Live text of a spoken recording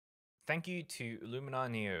Thank you to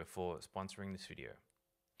Luminar Neo for sponsoring this video.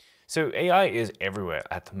 So AI is everywhere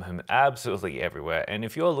at the moment, absolutely everywhere. And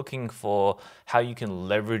if you're looking for how you can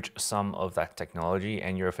leverage some of that technology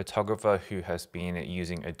and you're a photographer who has been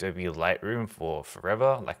using Adobe Lightroom for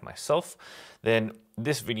forever, like myself, then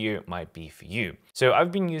this video might be for you. So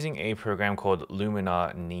I've been using a program called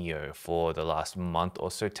Luminar Neo for the last month or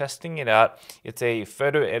so, testing it out. It's a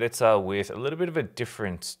photo editor with a little bit of a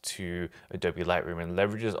difference to Adobe Lightroom and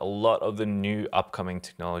leverages a lot of the new upcoming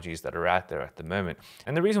technologies that are out there at the moment.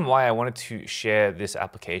 And the reason why I wanted to share this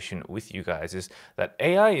application with you guys is that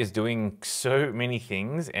AI is doing so many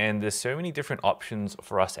things and there's so many different options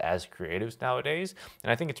for us as creatives nowadays.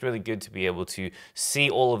 And I think it's really good to be able to see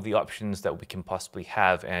all of the options that we can possibly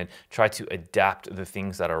have and try to adapt the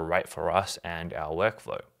things that are right for us and our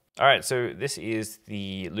workflow. All right, so this is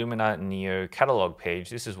the Luminar Neo catalog page.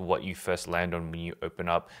 This is what you first land on when you open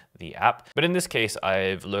up the app. But in this case,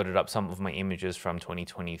 I've loaded up some of my images from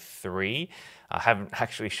 2023. I haven't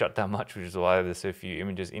actually shot that much, which is why there's so few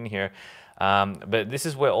images in here. But this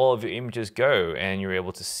is where all of your images go and you're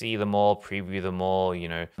able to see them all, preview them all.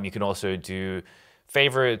 You can also do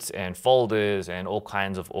favorites and folders and all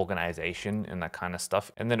kinds of organization and that kind of stuff.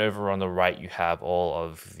 And then over on the right, you have all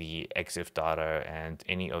of the EXIF data and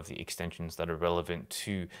any of the extensions that are relevant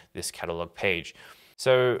to this catalog page.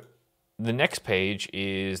 So the next page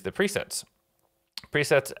is the presets.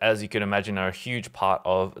 Presets, as you can imagine, are a huge part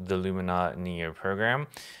of the Luminar Neo program.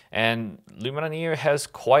 And Luminar Neo has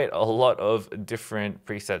quite a lot of different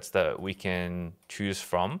presets that we can choose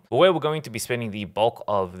from. But where we're going to be spending the bulk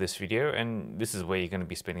of this video, and this is where you're going to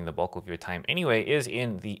be spending the bulk of your time anyway, is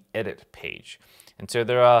in the edit page. And so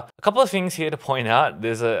there are a couple of things here to point out.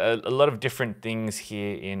 There's a lot of different things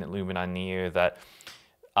here in Luminar Neo that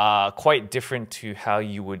are quite different to how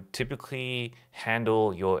you would typically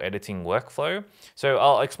handle your editing workflow. So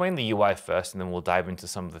I'll explain the UI first, and then we'll dive into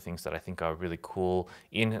some of the things that I think are really cool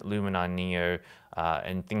in Luminar Neo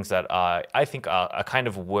and things that I think are kind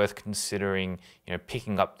of worth considering,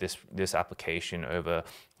 picking up this application over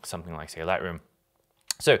something like, say, Lightroom.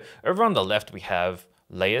 So over on the left, we have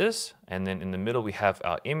layers, and then in the middle we have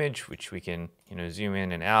our image, which we can zoom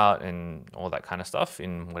in and out and all that kind of stuff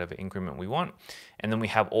in whatever increment we want. And then we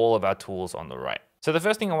have all of our tools on the right. So the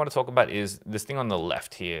first thing I want to talk about is this thing on the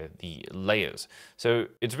left here, the layers. So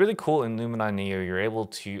it's really cool in Luminar Neo, you're able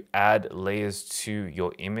to add layers to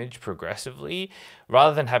your image progressively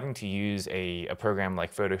rather than having to use a program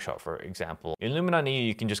like Photoshop, for example. In Luminar Neo,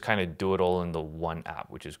 you can just kind of do it all in the one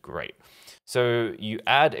app, which is great. So you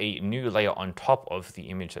add a new layer on top of the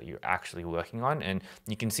image that you're actually working on. And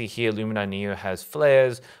you can see here, Luminar Neo has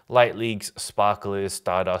flares, light leaks, sparklers,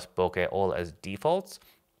 stardust, bokeh, all as defaults.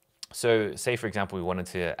 So say, for example, we wanted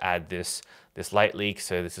to add this light leak.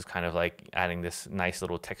 So this is kind of like adding this nice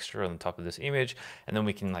little texture on the top of this image. And then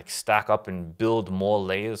we can like stack up and build more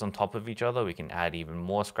layers on top of each other. We can add even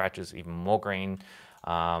more scratches, even more grain,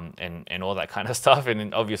 and all that kind of stuff. And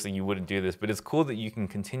then obviously you wouldn't do this, but it's cool that you can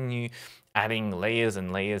continue adding layers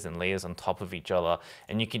and layers and layers on top of each other.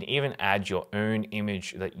 And you can even add your own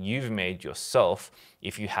image that you've made yourself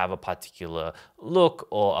if you have a particular look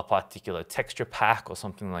or a particular texture pack or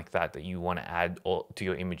something like that that you want to add to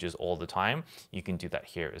your images all the time. You can do that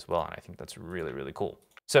here as well. And I think that's really, really cool.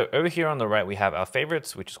 So over here on the right, we have our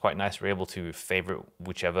favorites, which is quite nice. We're able to favorite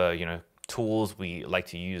whichever, tools we like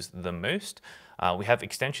to use the most. We have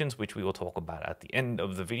extensions, which we will talk about at the end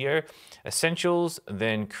of the video. Essentials,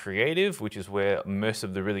 then creative, which is where most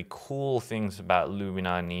of the really cool things about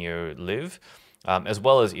Luminar Neo live, as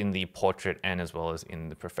well as in the portrait and as well as in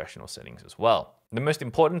the professional settings as well. The most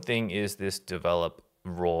important thing is this develop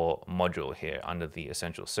raw module here under the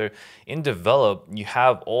essentials. So in develop, you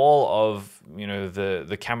have all of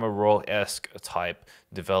the camera raw-esque type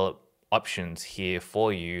develop options here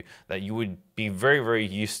for you that you would be very, very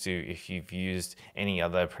used to if you've used any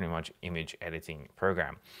other pretty much image editing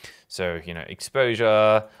program. So,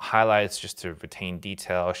 exposure, highlights just to retain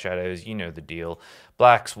detail, shadows, the deal,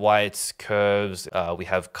 blacks, whites, curves, we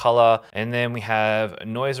have color, and then we have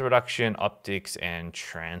noise reduction, optics, and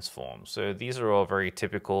transform. So these are all very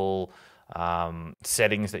typical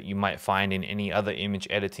settings that you might find in any other image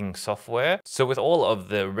editing software. So with all of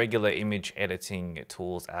the regular image editing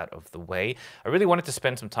tools out of the way, I really wanted to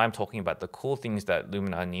spend some time talking about the cool things that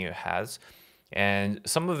Luminar Neo has and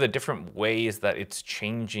some of the different ways that it's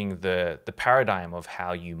changing the paradigm of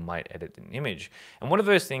how you might edit an image. And one of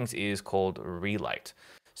those things is called Relight.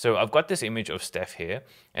 So I've got this image of Steph here,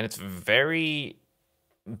 and it's very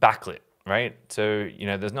backlit, right? So,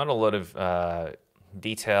 there's not a lot of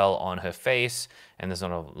detail on her face, and there's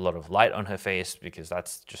not a lot of light on her face because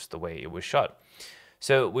that's just the way it was shot.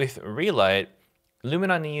 So with Relight,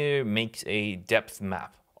 Luminar Neo makes a depth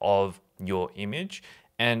map of your image,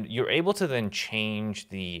 and you're able to then change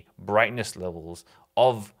the brightness levels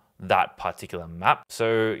of that particular map.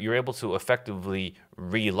 So you're able to effectively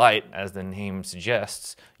relight, as the name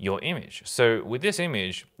suggests, your image. So with this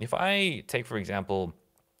image, if I take, for example,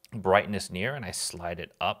 brightness near and I slide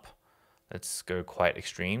it up, let's go quite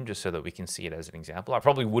extreme just so that we can see it as an example. I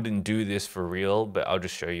probably wouldn't do this for real, but I'll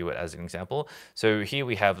just show you it as an example. So here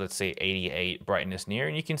we have, let's say 88 brightness near,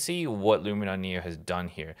 and you can see what Luminar Neo has done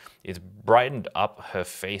here. It's brightened up her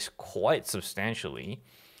face quite substantially,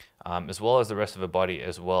 as well as the rest of her body,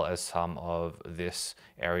 as well as some of this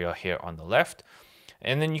area here on the left.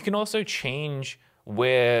 And then you can also change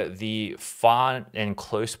where the far and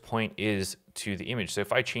close point is to the image. So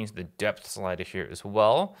if I change the depth slider here as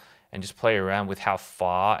well, and just play around with how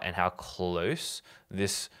far and how close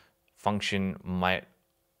this function might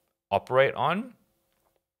operate on,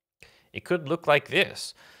 it could look like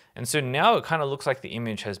this. And so now it kind of looks like the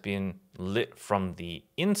image has been lit from the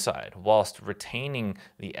inside whilst retaining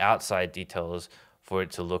the outside details for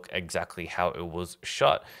it to look exactly how it was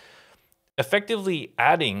shot, effectively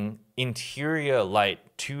adding interior light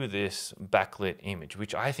to this backlit image,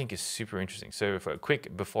 which I think is super interesting. So for a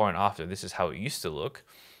quick before and after, this is how it used to look.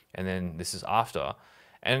 And then this is after.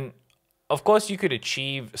 And of course, you could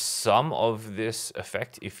achieve some of this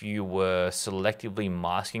effect if you were selectively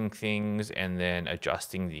masking things and then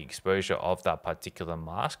adjusting the exposure of that particular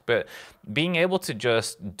mask. But being able to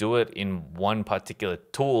just do it in one particular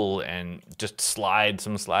tool and just slide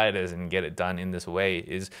some sliders and get it done in this way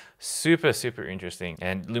is super, super interesting.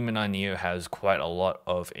 And Luminar Neo has quite a lot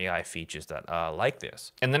of AI features that are like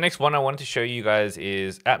this. And the next one I wanted to show you guys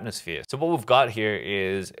is atmosphere. So what we've got here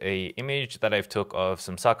is a image that I've took of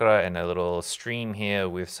some sakura and a little stream here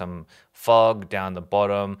with some fog down the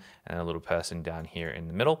bottom and a little person down here in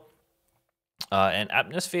the middle. And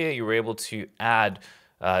atmosphere, you were able to add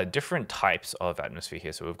different types of atmosphere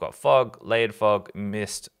here. So we've got fog, layered fog,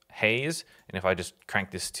 mist, haze. And if I just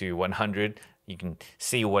crank this to 100, you can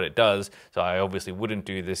see what it does. So I obviously wouldn't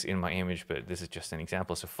do this in my image, but this is just an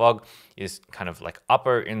example. So fog is kind of like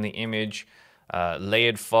upper in the image.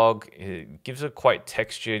 Layered fog, it gives a quite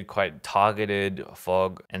textured, quite targeted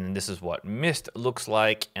fog. And then this is what mist looks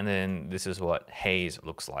like. And then this is what haze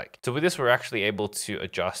looks like. So with this, we're actually able to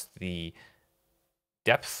adjust the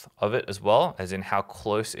depth of it as well, as in how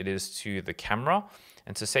close it is to the camera.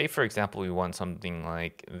 And so say, for example, we want something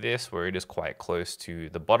like this, where it is quite close to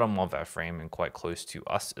the bottom of our frame and quite close to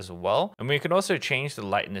us as well. And we can also change the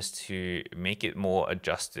lightness to make it more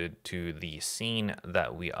adjusted to the scene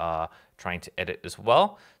that we are trying to edit as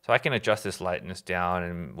well. So I can adjust this lightness down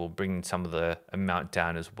and we'll bring some of the amount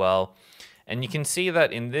down as well. And you can see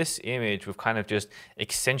that in this image, we've kind of just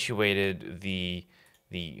accentuated the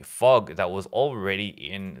fog that was already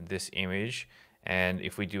in this image. And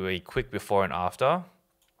if we do a quick before and after,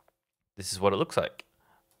 this is what it looks like.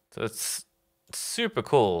 So it's super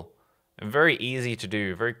cool and very easy to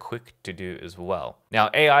do, very quick to do as well. Now,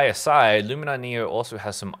 AI aside, Luminar Neo also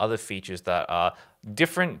has some other features that are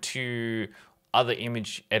different to other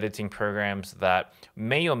image editing programs that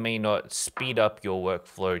may or may not speed up your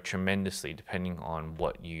workflow tremendously depending on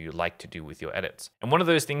what you like to do with your edits. And one of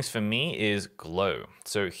those things for me is glow.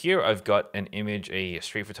 So here I've got an image, a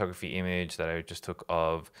street photography image that I just took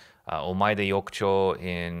of Omaide Yokucho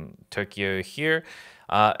in Tokyo here.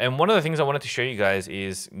 And one of the things I wanted to show you guys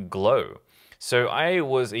is glow. So I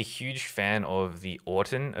was a huge fan of the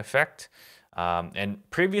autumn effect. And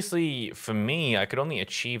previously, for me, I could only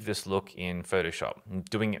achieve this look in Photoshop,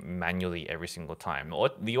 doing it manually every single time.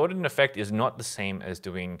 The autumn effect is not the same as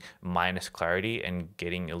doing minus clarity and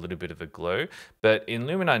getting a little bit of a glow. But in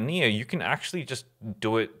Luminar Neo, you can actually just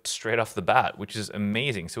do it straight off the bat, which is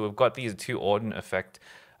amazing. So we've got these two autumn effect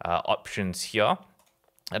options here,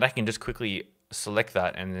 and I can just quickly select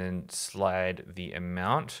that and then slide the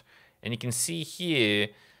amount. And you can see here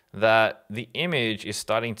that the image is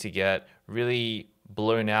starting to get really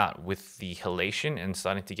blown out with the halation and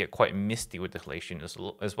starting to get quite misty with the halation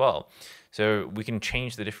as well. So we can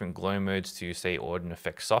change the different glow modes to say autumn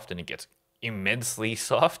effect soft, and it gets immensely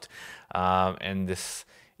soft. And this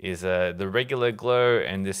is the regular glow,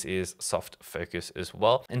 and this is soft focus as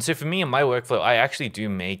well. And so for me in my workflow, I actually do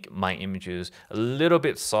make my images a little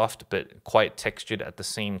bit soft, but quite textured at the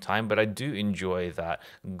same time, but I do enjoy that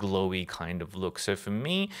glowy kind of look. So for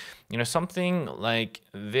me, you know, something like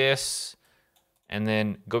this, and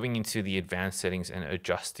then going into the advanced settings and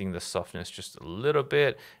adjusting the softness just a little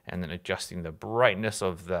bit, and then adjusting the brightness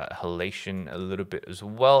of the halation a little bit as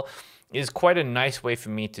well, is quite a nice way for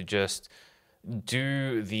me to just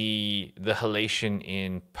do the halation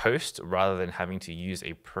in post rather than having to use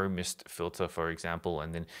a pro mist filter, for example.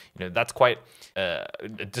 And then, that's quite a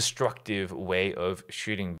destructive way of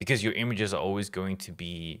shooting, because your images are always going to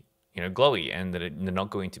be glowy, and that they're not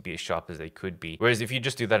going to be as sharp as they could be. Whereas if you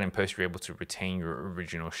just do that in post, you're able to retain your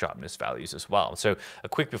original sharpness values as well. So a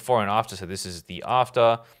quick before and after. So this is the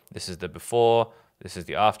after, this is the before, this is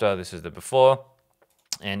the after, this is the before.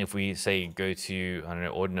 And if we say go to, I don't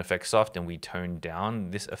know, Audit Effect Soft, and we tone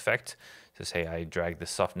down this effect, so say I drag the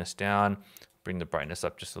softness down, bring the brightness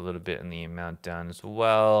up just a little bit and the amount down as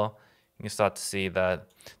well, you can start to see that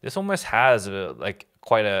this almost has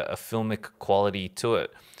quite a filmic quality to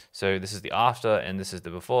it. So this is the after, and this is the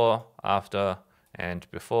before, after, and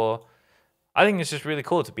before. I think it's just really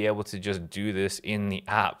cool to be able to just do this in the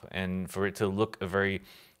app, and for it to look a very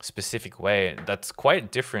specific way that's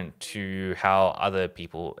quite different to how other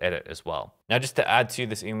people edit as well. Now, just to add to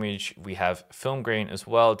this image, we have film grain as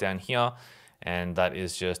well down here, and that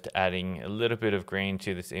is just adding a little bit of grain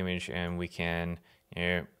to this image, and we can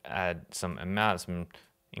add some amounts,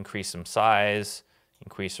 increase some size,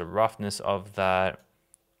 increase the roughness of that,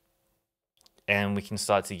 and we can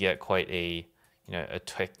start to get quite a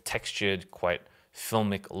textured, quite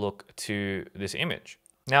filmic look to this image.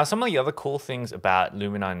 Now, some of the other cool things about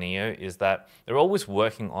Luminar Neo is that they're always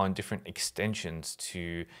working on different extensions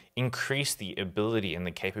to increase the ability and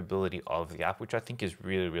the capability of the app, which I think is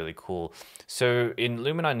really, really cool. So in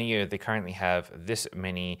Luminar Neo, they currently have this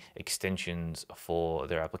many extensions for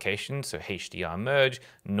their applications. So HDR merge,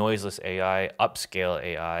 noiseless AI, upscale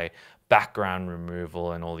AI, background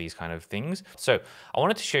removal, and all these kind of things. So I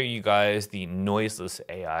wanted to show you guys the noiseless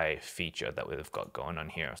AI feature that we've got going on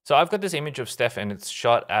here. So I've got this image of Steph, and it's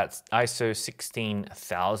shot at ISO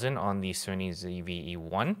 16000 on the Sony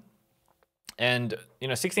ZV-E1. And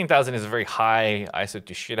 16,000 is a very high ISO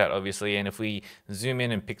to shoot at, obviously. And if we zoom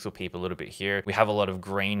in and pixel peep a little bit here, we have a lot of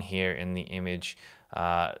grain here in the image.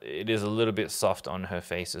 It is a little bit soft on her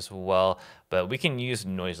face as well, but we can use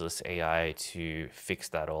noiseless AI to fix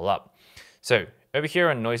that all up. So over here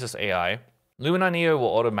on noiseless AI, Luminar Neo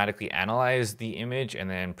will automatically analyze the image and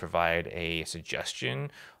then provide a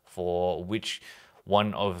suggestion for which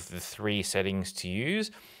one of the three settings to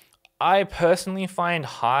use. I personally find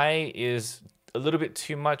high is a little bit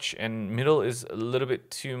too much and middle is a little bit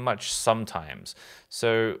too much sometimes.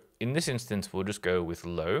 So in this instance, we'll just go with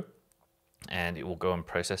low, and it will go and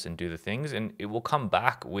process and do the things, and it will come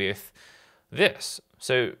back with this.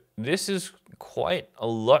 So this is quite a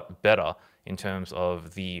lot better in terms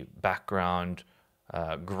of the background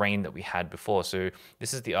grain that we had before. So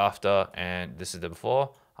this is the after, and this is the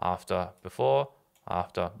before, after, before,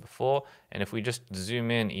 after, before. And if we just zoom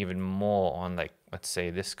in even more on, like, let's say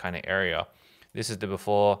this kind of area, this is the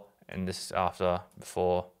before, and this is after,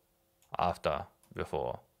 before, after,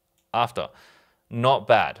 before, after. Not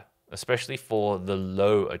bad, especially for the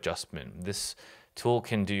low adjustment. This tool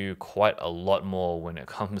can do quite a lot more when it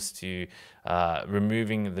comes to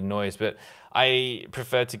removing the noise, but I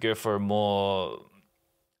prefer to go for a more,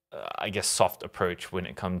 I guess, soft approach when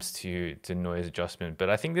it comes to noise adjustment. But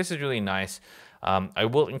I think this is really nice. I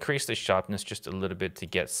will increase the sharpness just a little bit to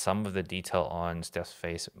get some of the detail on Steph's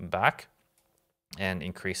face back, and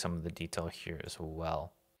increase some of the detail here as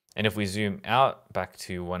well. And if we zoom out back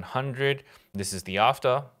to 100, this is the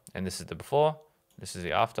after, and this is the before, this is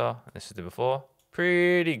the after, and this is the before.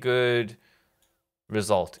 Pretty good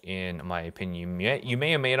result in my opinion. You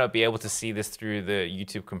may or may not be able to see this through the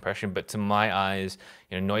YouTube compression, but to my eyes,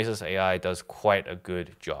 noiseless AI does quite a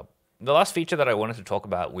good job. The last feature that I wanted to talk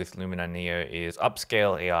about with Luminar Neo is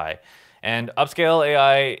Upscale AI. And Upscale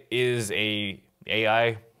AI is a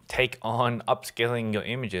AI take on upscaling your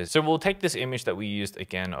images. So we'll take this image that we used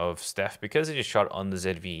again of Steph, because it is shot on the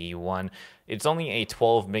ZV-E1. It's only a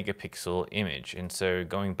 12 megapixel image. And so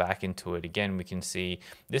going back into it again, we can see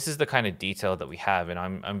this is the kind of detail that we have. And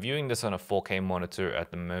I'm viewing this on a 4K monitor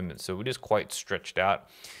at the moment, so it is quite stretched out.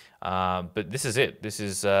 But this is it. This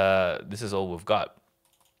is all we've got.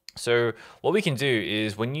 So what we can do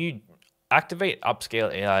is, when you activate Upscale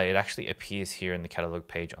AI, it actually appears here in the catalog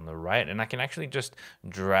page on the right, and I can actually just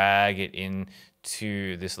drag it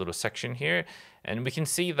into this little section here, and we can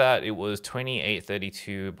see that it was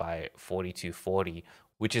 2832 by 4240,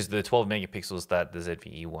 which is the 12 megapixels that the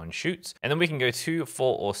ZV-E1 shoots. And then we can go 2,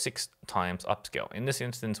 4, or 6 times upscale. In this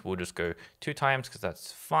instance, we'll just go 2 times because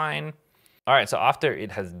that's fine. All right, so after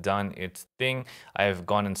it has done its thing, I've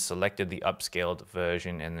gone and selected the upscaled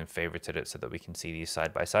version and then favorited it so that we can see these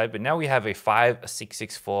side by side. But now we have a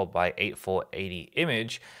 5664 by 8480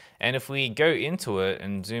 image. And if we go into it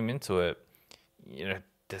and zoom into it,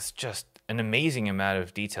 there's just an amazing amount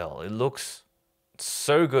of detail. It looks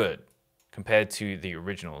so good compared to the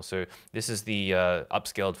original. So this is the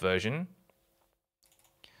upscaled version.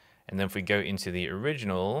 And then if we go into the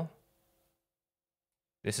original,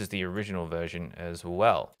 this is the original version as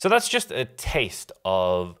well. So that's just a taste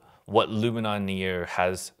of what Luminar Neo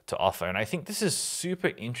has to offer. And I think this is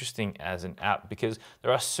super interesting as an app because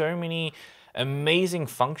there are so many amazing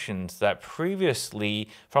functions that previously,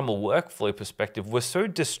 from a workflow perspective, were so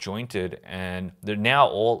disjointed, and they're now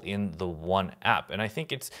all in the one app. And I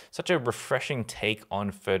think it's such a refreshing take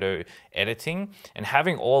on photo editing, and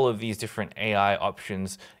having all of these different AI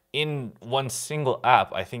options in one single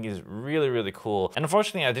app, I think is really, really cool. And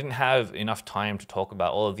unfortunately, I didn't have enough time to talk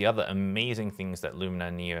about all of the other amazing things that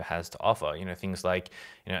Luminar Neo has to offer. You know, things like,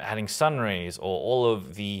 you know, adding sun rays, or all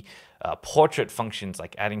of the portrait functions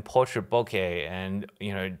like adding portrait bokeh, and,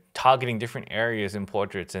 you know, targeting different areas in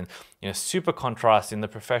portraits, and, you know, super contrast in the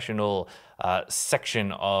professional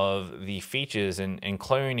section of the features, and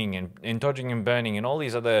cloning, and dodging and burning, and all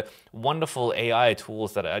these other wonderful AI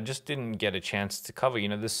tools that I just didn't get a chance to cover. You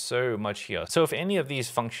know, there's so much here. So if any of these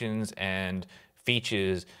functions and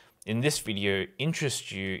features in this video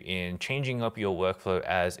interest you in changing up your workflow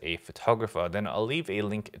as a photographer, then I'll leave a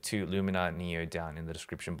link to Luminar Neo down in the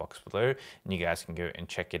description box below, and you guys can go and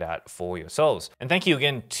check it out for yourselves. And thank you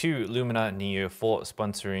again to Luminar Neo for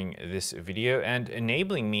sponsoring this video and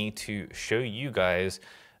enabling me to show you guys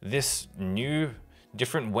this new,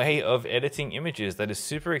 different way of editing images that is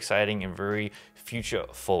super exciting and very future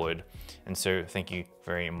forward. And so thank you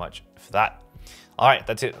very much for that. All right,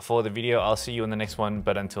 that's it for the video. I'll see you in the next one.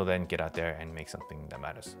 But until then, get out there and make something that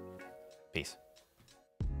matters. Peace.